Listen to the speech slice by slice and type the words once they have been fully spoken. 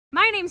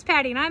My name's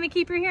Patty and I'm a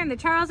keeper here in the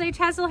Charles H.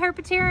 Hessel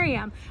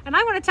Herpetarium, and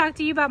I want to talk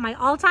to you about my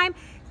all-time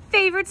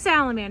favorite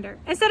salamander.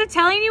 Instead of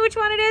telling you which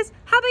one it is,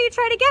 how about you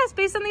try to guess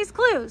based on these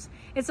clues?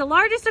 It's the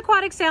largest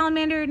aquatic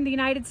salamander in the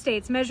United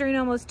States, measuring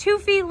almost 2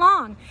 feet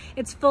long.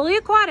 It's fully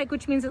aquatic,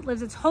 which means it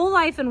lives its whole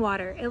life in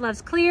water. It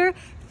loves clear,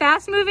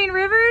 fast-moving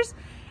rivers,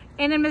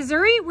 and in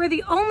Missouri, we're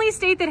the only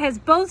state that has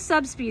both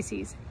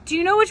subspecies. Do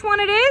you know which one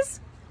it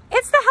is?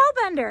 It's the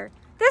hellbender.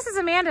 This is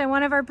Amanda and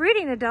one of our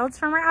breeding adults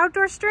from our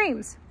outdoor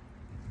streams.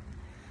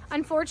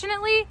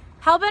 Unfortunately,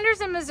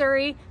 hellbenders in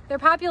Missouri, their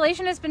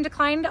population has been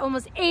declined to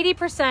almost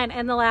 80%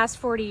 in the last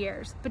 40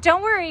 years. But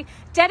don't worry,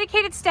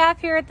 dedicated staff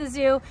here at the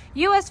zoo,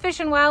 U.S. Fish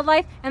and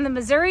Wildlife, and the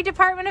Missouri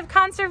Department of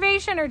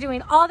Conservation are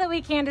doing all that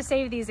we can to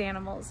save these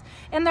animals.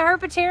 In the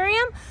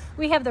herpetarium,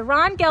 we have the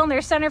Ron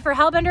Gellner Center for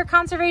Hellbender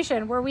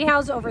Conservation, where we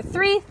house over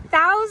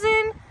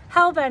 3,000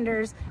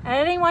 hellbenders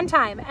at any one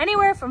time,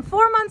 anywhere from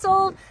 4 months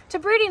old to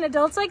breeding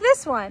adults like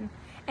this one.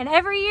 And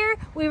every year,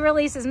 we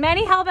release as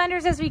many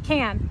hellbenders as we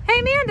can. Hey,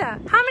 Amanda,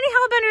 how many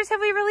hellbenders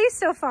have we released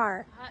so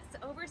far?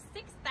 It's over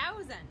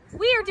 6,000.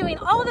 We are doing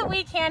all that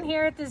we can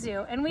here at the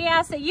zoo, and we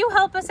ask that you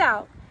help us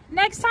out.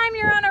 Next time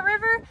you're on a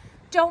river,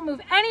 don't move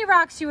any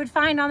rocks you would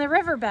find on the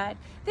riverbed.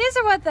 These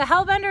are what the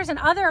hellbenders and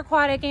other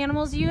aquatic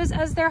animals use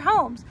as their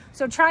homes,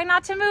 so try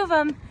not to move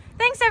them.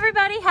 Thanks,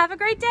 everybody. Have a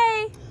great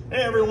day.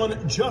 Hey,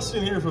 everyone.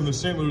 Justin here from the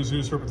St. Louis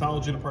Zoo's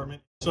Herpetology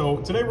Department. So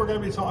today we're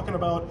going to be talking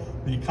about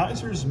the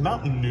Kaiser's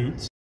mountain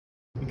newts.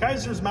 And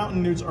Kaiser's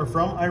mountain newts are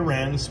from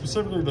Iran,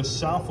 specifically the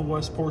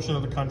southwest portion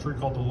of the country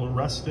called the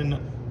Lorestan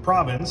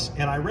province.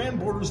 And Iran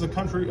borders the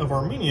country of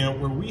Armenia,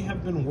 where we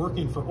have been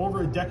working for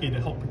over a decade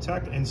to help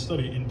protect and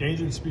study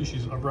endangered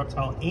species of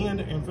reptile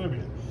and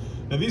amphibian.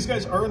 Now, these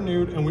guys are a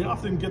newt, and we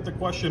often get the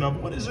question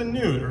of what is a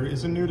newt, or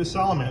is a newt a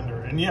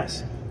salamander? And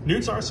yes,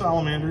 newts are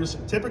salamanders.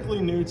 Typically,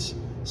 newts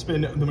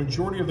spend the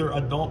majority of their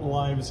adult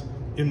lives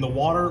in the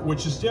water,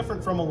 which is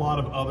different from a lot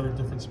of other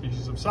different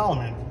species of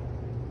salamander.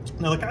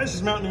 Now, the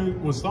Kaiser's mountain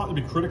newt was thought to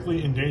be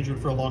critically endangered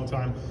for a long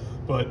time,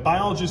 but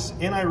biologists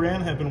in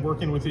Iran have been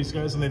working with these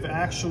guys, and they've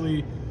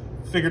actually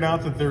figured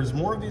out that there's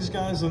more of these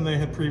guys than they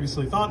had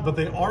previously thought, but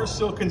they are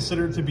still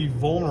considered to be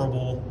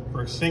vulnerable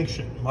for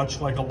extinction,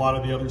 much like a lot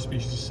of the other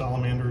species of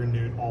salamander and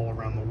newt all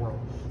around the world.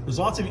 There's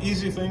lots of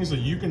easy things that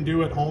you can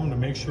do at home to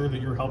make sure that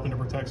you're helping to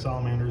protect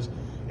salamanders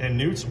and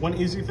newts. One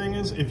easy thing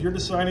is, if you're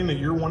deciding that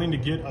you're wanting to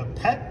get a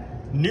pet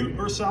newt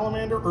or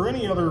salamander, or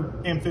any other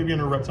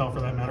amphibian or reptile for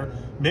that matter,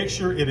 make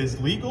sure it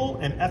is legal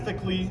and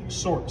ethically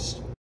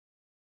sourced.